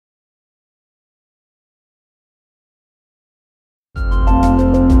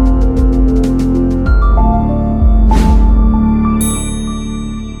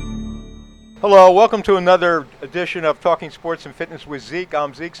Hello, welcome to another edition of Talking Sports and Fitness with Zeke.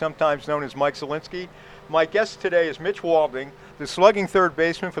 I'm Zeke, sometimes known as Mike Zielinski. My guest today is Mitch Walding, the slugging third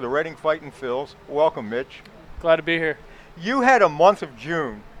baseman for the Reading Fightin' Phils. Welcome, Mitch. Glad to be here. You had a month of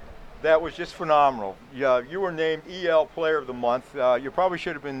June that was just phenomenal. You were named EL Player of the Month. You probably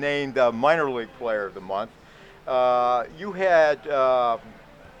should have been named Minor League Player of the Month. You had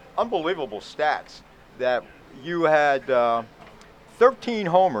unbelievable stats that you had 13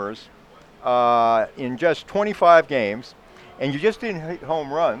 homers in just 25 games, and you just didn't hit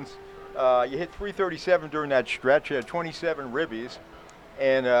home runs. You hit 337 during that stretch. You had 27 ribbies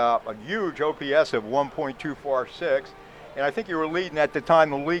and a huge OPS of 1.246. And I think you were leading at the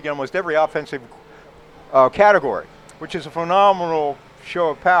time the league in almost every offensive category, which is a phenomenal show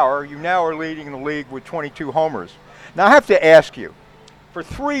of power. You now are leading the league with 22 homers. Now I have to ask you, for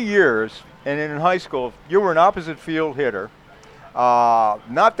 3 years and in high school, you were an opposite field hitter.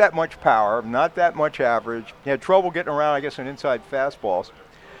 Not that much power, not that much average. You had trouble getting around, I guess, on inside fastballs.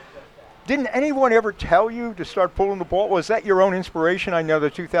 Didn't anyone ever tell you to start pulling the ball? Was that your own inspiration? I know the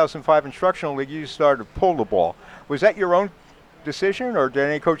 2005 Instructional League, you started to pull the ball. Was that your own decision, or did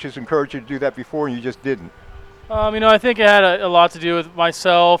any coaches encourage you to do that before and you just didn't? I think it had a lot to do with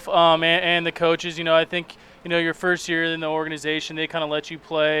myself and the coaches. I think your first year in the organization, they kind of let you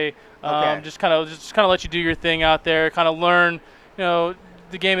play, just kind of let you do your thing out there, kind of learn,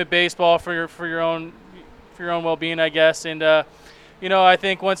 the game of baseball for your own well-being, I guess. And I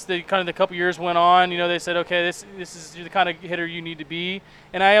think once the couple years went on, they said, okay, this is the kind of hitter you need to be.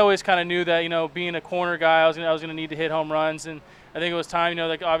 And I always kind of knew that, being a corner guy, I was going to need to hit home runs. And I think it was time,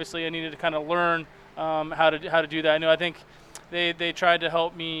 obviously I needed to kind of learn how to do that. I think they tried to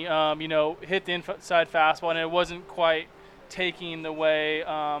help me, hit the inside fastball, and it wasn't quite taking the way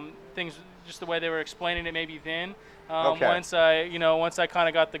things, just the way they were explaining it maybe then. Once I kind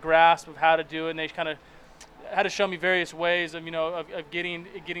of got the grasp of how to do it, and they kind of had to show me various ways of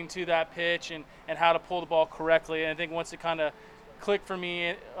getting to that pitch and how to pull the ball correctly. And I think once it kind of clicked for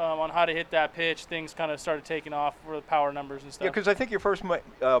me on how to hit that pitch, things kind of started taking off for the power numbers and stuff. Yeah, because I think your first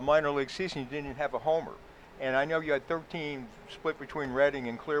minor league season, you didn't have a homer. And I know you had 13 split between Reading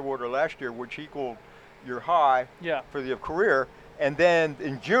and Clearwater last year, which equaled your high for your career. And then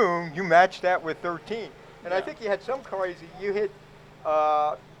in June, you matched that with 13. And I think you had some crazy, you hit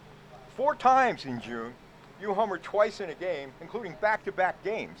 4 times in June. You homered twice in a game, including back-to-back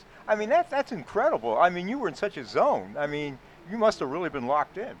games. I mean, that's incredible. I mean, you were in such a zone. I mean, you must have really been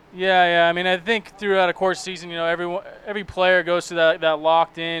locked in. Yeah. I mean, I think throughout a course season, every player goes through that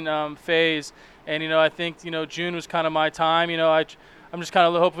locked-in phase. And, I think, June was kind of my time. I'm just kind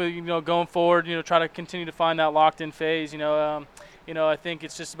of hopefully, going forward, try to continue to find that locked-in phase. I think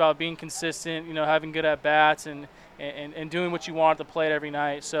it's just about being consistent, having good at-bats and doing what you want at the plate every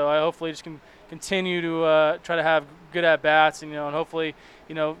night. So I hopefully just can continue to try to have good at-bats, and hopefully,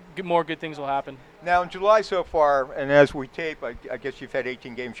 more good things will happen. Now in July so far, and as we tape, I guess you've had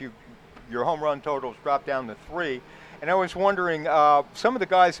 18 games. Your home run totals dropped down to 3. And I was wondering, some of the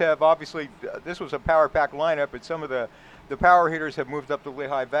guys have obviously, this was a power-packed lineup, but some of the power hitters have moved up to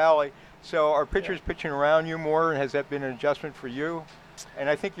Lehigh Valley. So are pitchers pitching around you more, and has that been an adjustment for you? And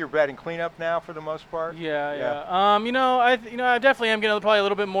I think you're batting cleanup now for the most part. Yeah. I definitely am getting probably a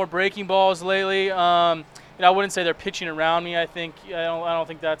little bit more breaking balls lately. I wouldn't say they're pitching around me. I don't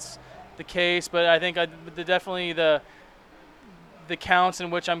think that's the case, but I think definitely the counts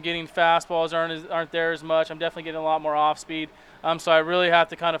in which I'm getting fastballs aren't there as much. I'm definitely getting a lot more off speed. So I really have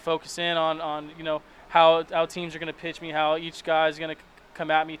to kind of focus in on how teams are going to pitch me, how each guy's going to come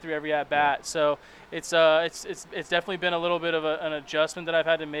at me through every at bat. So it's definitely been a little bit of an adjustment that I've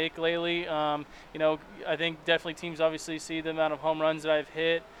had to make lately. I think definitely teams obviously see the amount of home runs that I've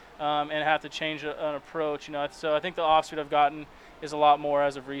hit and have to change an approach. So I think the off speed I've gotten is a lot more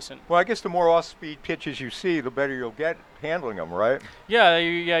as of recent. Well, I guess the more off-speed pitches you see, the better you'll get handling them, right? Yeah,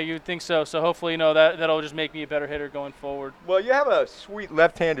 you would think so. So hopefully, that'll just make me a better hitter going forward. Well, you have a sweet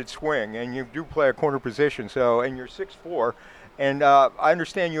left-handed swing, and you do play a corner position. And you're 6'4", and I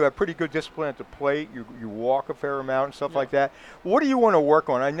understand you have pretty good discipline at the plate. You walk a fair amount and stuff like that. What do you want to work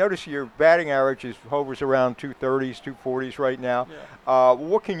on? I notice your batting average hovers around 230s, 240s right now. Yeah.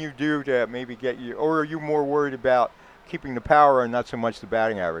 What can you do to maybe get you, or are you more worried about keeping the power and not so much the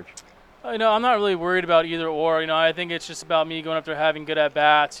batting average? I'm not really worried about either or. I think it's just about me going up there having good at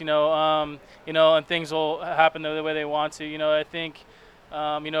bats. And things will happen the way they want to. I think,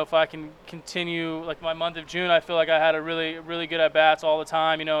 if I can continue like my month of June, I feel like I had a really, really good at bats all the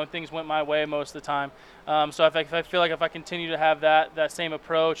time. And things went my way most of the time. So if I feel like if I continue to have that same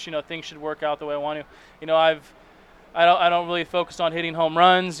approach, things should work out the way I want to. I don't really focus on hitting home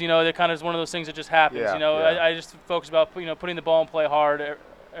runs. That kind of is one of those things that just happens. Yeah, I just focus about putting the ball in play hard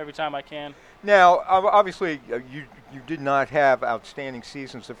every time I can. Now, obviously, you did not have outstanding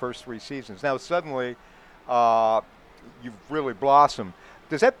seasons the first 3 seasons. Now, suddenly, you've really blossomed.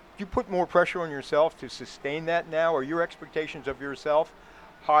 Do you put more pressure on yourself to sustain that now? Are your expectations of yourself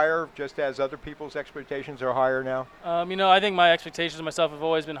higher, just as other people's expectations are higher now? I think my expectations of myself have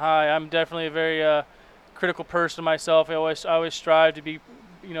always been high. I'm definitely a very critical person myself. I always strive to be,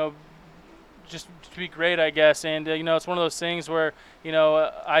 just to be great, I guess. And it's one of those things where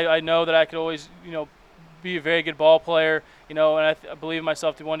I know that I could always be a very good ball player. And I believe in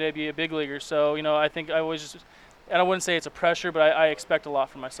myself to one day be a big leaguer. So I think I always just, and I wouldn't say it's a pressure, but I expect a lot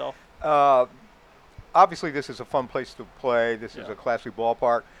from myself. Obviously, this is a fun place to play. This is a classy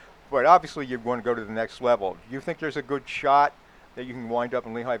ballpark. But obviously, you want to go to the next level. Do you think there's a good shot that you can wind up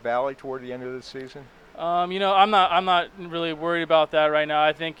in Lehigh Valley toward the end of the season? I'm not really worried about that right now.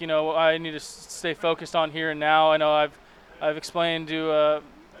 I think I need to stay focused on here and now. I know I've explained to a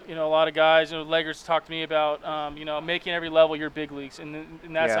lot of guys. Leggers talked to me about making every level your big leagues, and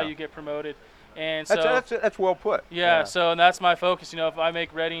that's how you get promoted. And so that's well put. Yeah. So that's my focus. If I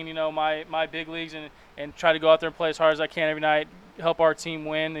make Reading, my big leagues, and try to go out there and play as hard as I can every night, help our team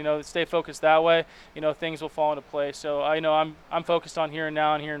win. Stay focused that way. Things will fall into place. So I'm focused on here and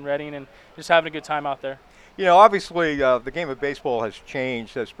now and here in Reading, and just having a good time out there. Obviously, the game of baseball has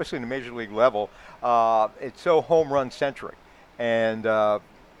changed, especially in the major league level. It's so home run centric, and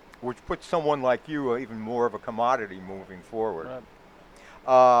which puts someone like you even more of a commodity moving forward.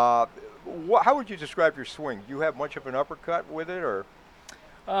 Right. How would you describe your swing? Do you have much of an uppercut with it, or?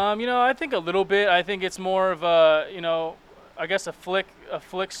 I think a little bit. I think it's more of a, I guess a flick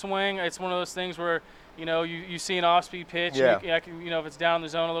swing. It's one of those things where, you see an off-speed pitch. Yeah. And I can, if it's down the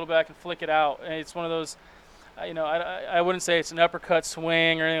zone a little bit, I can flick it out. And it's one of those, I wouldn't say it's an uppercut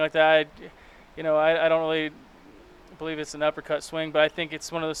swing or anything like that. I don't really believe it's an uppercut swing, but I think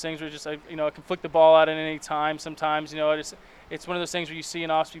it's one of those things where just I can flick the ball out at any time. Sometimes, it's one of those things where you see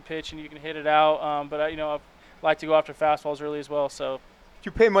an off-speed pitch and you can hit it out. But I like to go after fastballs early as well. So. Do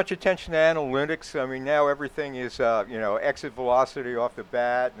you pay much attention to analytics? I mean, now everything is exit velocity off the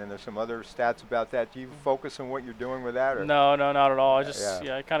bat, and then there's some other stats about that. Do you focus on what you're doing with that? Or? No, not at all. I just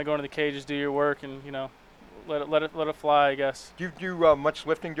I kind of go into the cages, do your work, and let it fly, I guess. Do you do much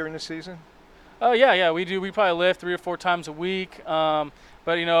lifting during the season? Oh yeah, we do. We probably lift 3 or 4 times a week.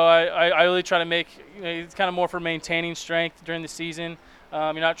 But I really try to make it's kind of more for maintaining strength during the season.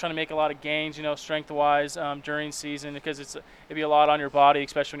 You're not trying to make a lot of gains, strength-wise during season, because it'd be a lot on your body,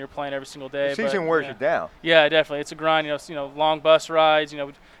 especially when you're playing every single day. The season wears you down. Yeah, definitely. It's a grind. Long bus rides,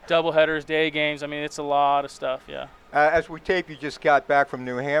 double headers, day games. I mean, it's a lot of stuff. Yeah. As we tape, you just got back from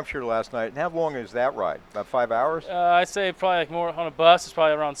New Hampshire last night. And how long is that ride? About 5 hours? I'd say probably more on a bus. It's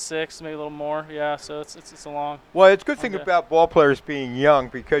probably around 6, maybe a little more. Yeah, so it's a long. Well, it's a good thing about ball players being young,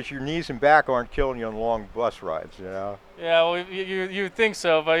 because your knees and back aren't killing you on long bus rides. Yeah, well, you think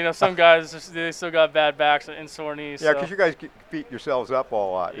so, but some guys they still got bad backs and sore knees. Yeah, because you guys beat yourselves up a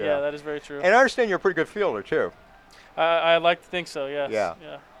lot. Yeah, that is very true. And I understand you're a pretty good fielder too. I like to think so. Yes.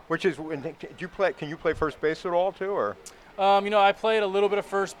 Yeah. Which is, can you play first base at all too, or? I played a little bit of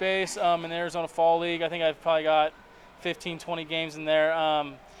first base in the Arizona Fall League. I think I've probably got 15, 20 games in there.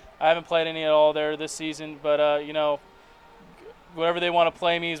 I haven't played any at all there this season, but wherever they want to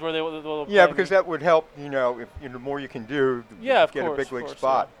play me is where they'll play Yeah, because me. that would help. If the more you can do, get a big league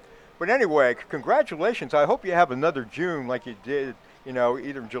spot. Yeah. But anyway, congratulations. I hope you have another June like you did. Either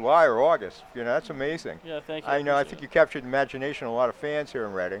in July or August. That's amazing. Yeah, thank you. I think you captured the imagination of a lot of fans here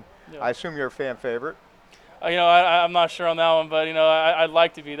in Reading. Yeah. I assume you're a fan favorite. I'm not sure on that one, but I'd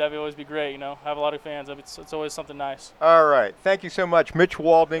like to be. That'd always be great. Have a lot of fans. It's always something nice. All right, thank you so much, Mitch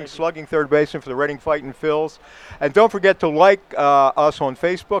Walding, slugging third baseman for the Reading Fightin' Phils. And don't forget to like us on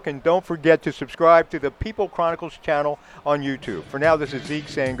Facebook, and don't forget to subscribe to the People Chronicles channel on YouTube. For now, this is Zeke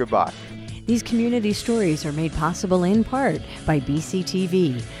saying goodbye. These community stories are made possible in part by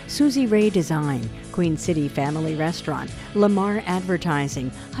BCTV, Susie Ray Design, Queen City Family Restaurant, Lamar Advertising,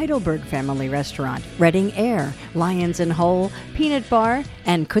 Heidelberg Family Restaurant, Reading Air, Lions and Hole, Peanut Bar,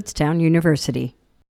 and Kutztown University.